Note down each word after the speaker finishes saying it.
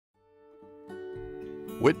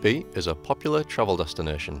Whitby is a popular travel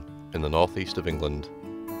destination in the northeast of England,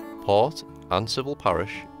 port and civil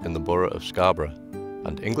parish in the borough of Scarborough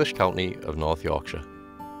and English county of North Yorkshire.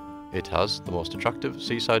 It has the most attractive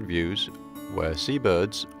seaside views where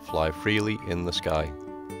seabirds fly freely in the sky.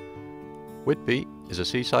 Whitby is a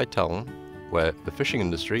seaside town where the fishing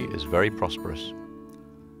industry is very prosperous.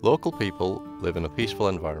 Local people live in a peaceful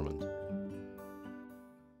environment.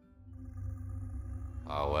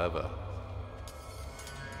 However,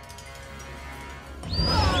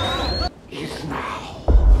 is now.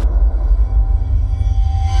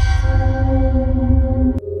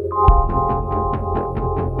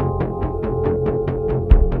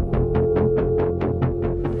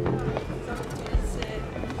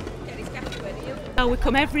 We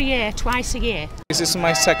come every year, twice a year. This is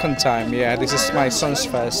my second time, yeah. This is my son's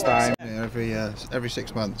first time. Yeah, every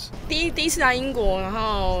 6 months. 第一次来英国，然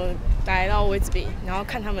后来到 Whitby， 然后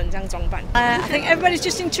看他们这样装扮。I think everybody's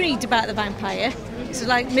just intrigued about the vampire. It's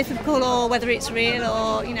like mythical or whether it's real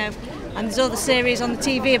or, you know, and there's all the series on the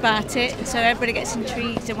TV about it, so everybody gets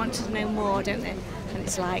intrigued and wants to know more, don't they? And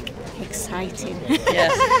it's like exciting.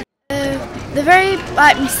 Yes. They're very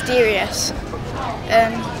mysterious.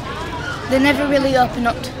 They never really open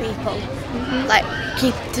up to people, like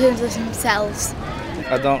keep to themselves.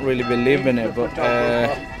 I don't really believe in it, but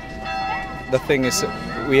the thing is,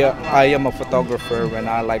 I am a photographer and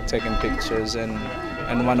I like taking pictures, and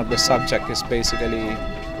one of the subjects is basically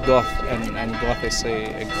goth, and goth is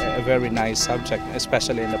a very nice subject,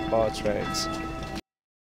 especially in the portraits.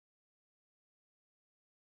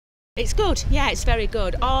 It's good, yeah, it's very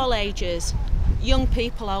good. All ages, young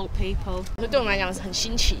people, old people. 对我们来讲是很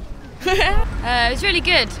新奇。It was really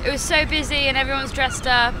good. It was so busy and everyone's dressed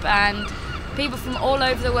up and people from all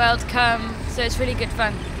over the world come, so it's really good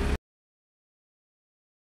fun.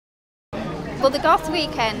 Well, the Goth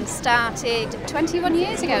weekend started 21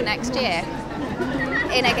 years ago next year.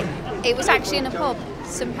 It was actually in a pub,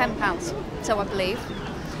 St Pen Pals, so I believe.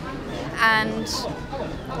 And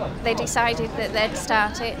they decided that they'd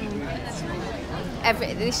start it, and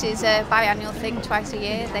this is a biannual thing, twice a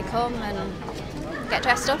year. They come and get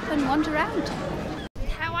dressed up and wander around.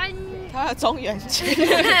 它的中元节，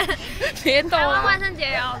别逗了。万圣节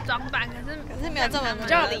也有装扮，可是没有这么比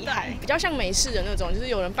较厉害，比较像美式的那种，就是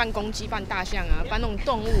有人扮公鸡、扮大象啊，扮那种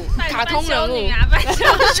动物、卡通人物。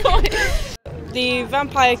The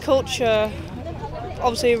vampire culture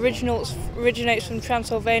obviously originates from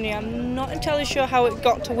Transylvania. I'm not entirely sure how it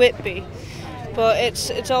got to Whitby, but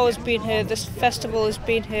it's always been here. This festival has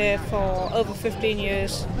been here for over 15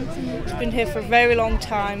 years. It's been here for a very long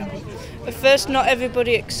time. At first not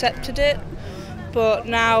everybody accepted it, but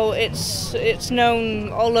now it's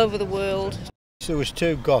known all over the world. There was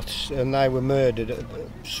 2 Goths and they were murdered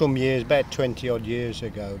some years, about 20 odd years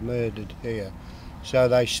ago, murdered here. So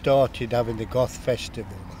they started having the Goth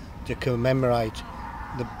Festival to commemorate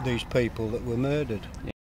these people that were murdered.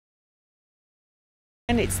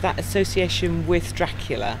 And it's that association with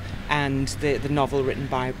Dracula and the novel written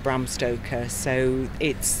by Bram Stoker, so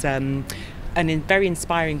it's a very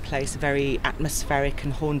inspiring place, a very atmospheric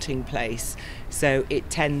and haunting place, so it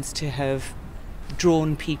tends to have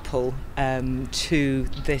drawn people to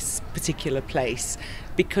this particular place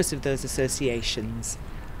because of those associations.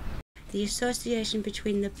 The association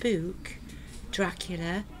between the book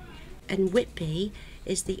Dracula and Whitby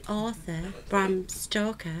is the author Bram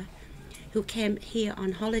Stoker, who came here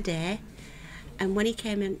on holiday, and when he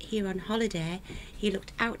came in here on holiday he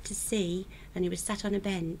looked out to sea and he was sat on a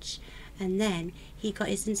bench, and then he got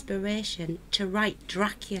his inspiration to write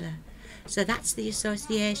Dracula. So that's the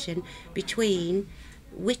association between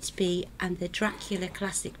Whitby and the Dracula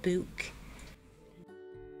classic book.